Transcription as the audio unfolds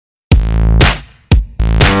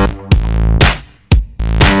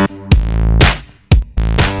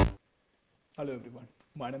Hello everyone,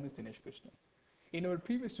 my name is Dinesh Krishna. In our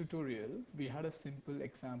previous tutorial, we had a simple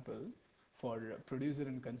example for producer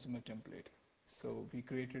and consumer template. So we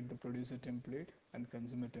created the producer template and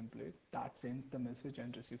consumer template that sends the message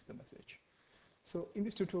and receives the message. So in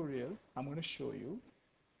this tutorial, I'm going to show you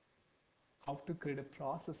how to create a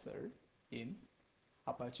processor in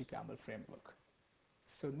Apache Camel framework.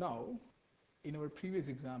 So now, in our previous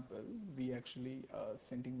example, we actually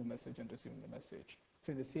sending the message and receiving the message.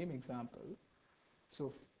 So in the same example,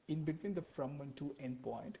 so in between the from and to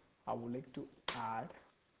endpoint, I would like to add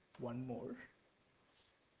one more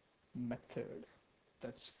method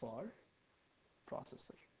that's for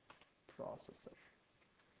processor. Processor.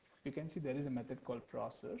 You can see there is a method called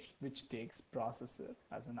processor which takes processor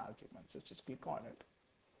as an argument. So just click on it.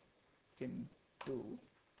 Into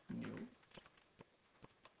new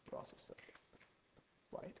processor,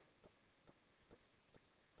 right?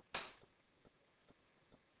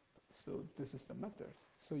 So this is the method.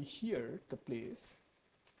 So here the place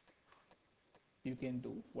you can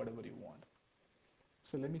do whatever you want.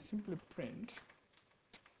 So let me simply print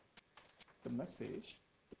the message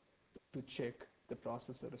to check the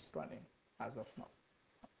processor is running as of now.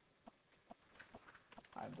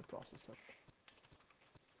 I am the processor.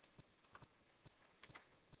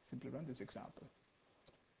 Simply run this example.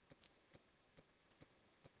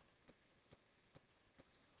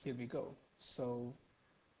 Here we go. So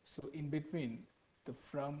in between the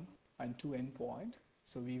from and to endpoint,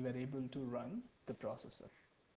 so we were able to run the processor.